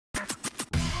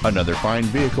Another fine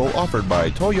vehicle offered by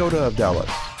Toyota of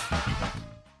Dallas.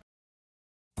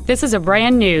 This is a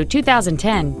brand new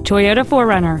 2010 Toyota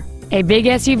 4Runner, a big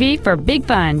SUV for big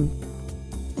fun.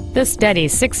 The steady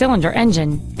 6-cylinder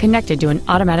engine, connected to an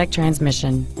automatic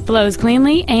transmission, flows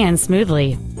cleanly and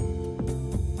smoothly.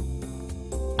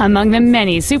 Among the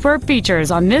many superb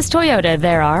features on this Toyota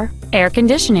there are air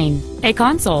conditioning, a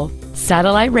console,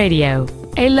 satellite radio,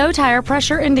 a low tire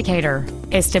pressure indicator,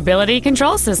 a stability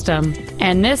control system,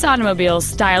 and this automobile's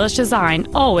stylish design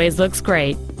always looks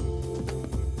great.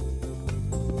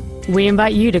 We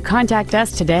invite you to contact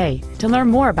us today to learn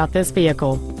more about this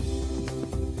vehicle.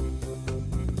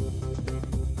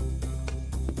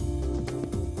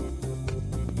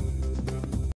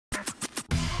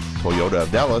 Toyota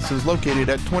of Dallas is located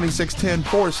at 2610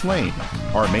 Forest Lane.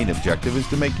 Our main objective is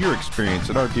to make your experience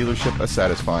at our dealership a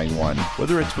satisfying one,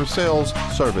 whether it's for sales,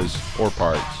 service, or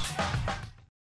parts.